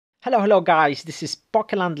Hello guys, this is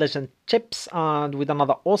Pokeland Legend Tips and with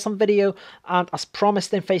another awesome video. And as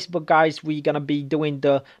promised in Facebook guys, we're gonna be doing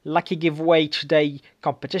the lucky giveaway today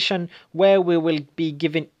competition where we will be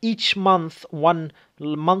giving each month one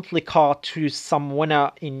monthly card to some winner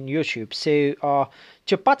in YouTube. So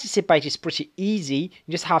to participate is pretty easy.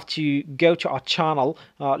 You just have to go to our channel,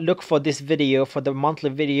 look for this video, for the monthly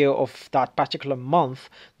video of that particular month,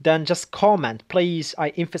 then just comment. Please, I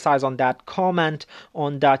emphasize on that, comment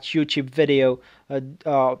on that YouTube video,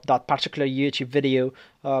 that particular YouTube video.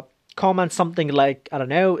 Comment something like, I don't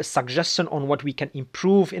know, a suggestion on what we can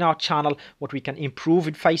improve in our channel, what we can improve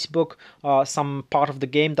in Facebook, some part of the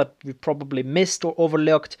game that we probably missed or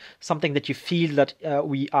overlooked, something that you feel that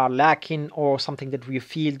we are lacking, or something that we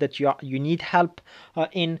feel that you need help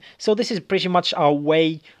in. So this is pretty much our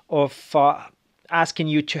way of asking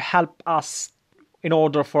you to help us in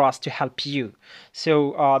order for us to help you.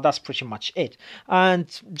 So that's pretty much it. And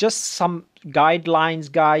just some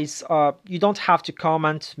guidelines guys, you don't have to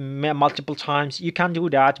comment multiple times. You can do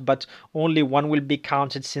that, but only one will be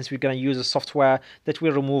counted, since we're going to use a software that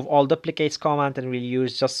will remove all duplicates comment and we'll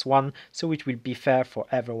use just one, so it will be fair for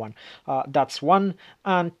everyone. That's one.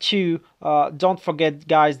 And two, don't forget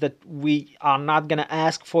guys that we are not going to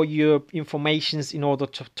ask for your informations in order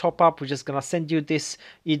to top up. We're just going to send you this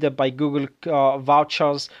either by Google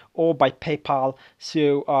vouchers or by PayPal.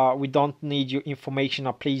 So we don't need your information,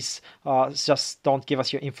 or please just don't give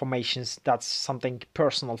us your information. That's something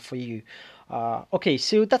personal for you. Okay,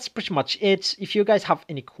 so that's pretty much it. If you guys have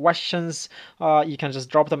any questions, you can just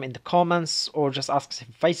drop them in the comments or just ask us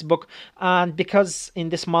in Facebook. And because in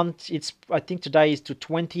this month, I think today is the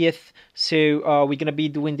 20th, so we're gonna be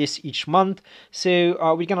doing this each month.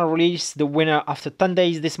 So we're gonna release the winner after 10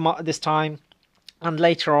 days this time. And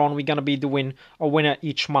later on, we're going to be doing a winner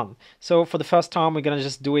each month. So for the first time, we're going to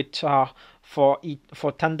just do it for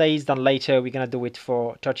 10 days. Then later, we're going to do it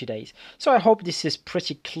for 30 days. So I hope this is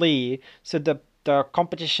pretty clear. So the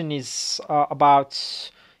competition is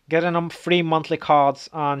about getting them free monthly cards.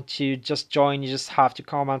 And to just join, you just have to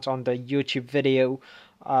comment on the YouTube video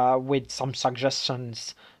with some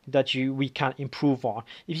suggestions that we can improve on.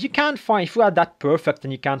 If you are that perfect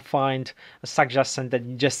and you can't find a suggestion,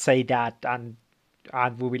 then you just say that, and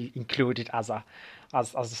we will include it as a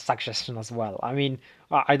suggestion as well. I mean,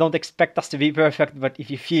 I don't expect us to be perfect, but if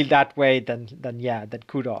you feel that way, then yeah, then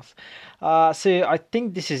kudos. So I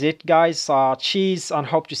think this is it, guys. Cheers, and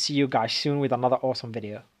hope to see you guys soon with another awesome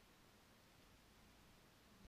video.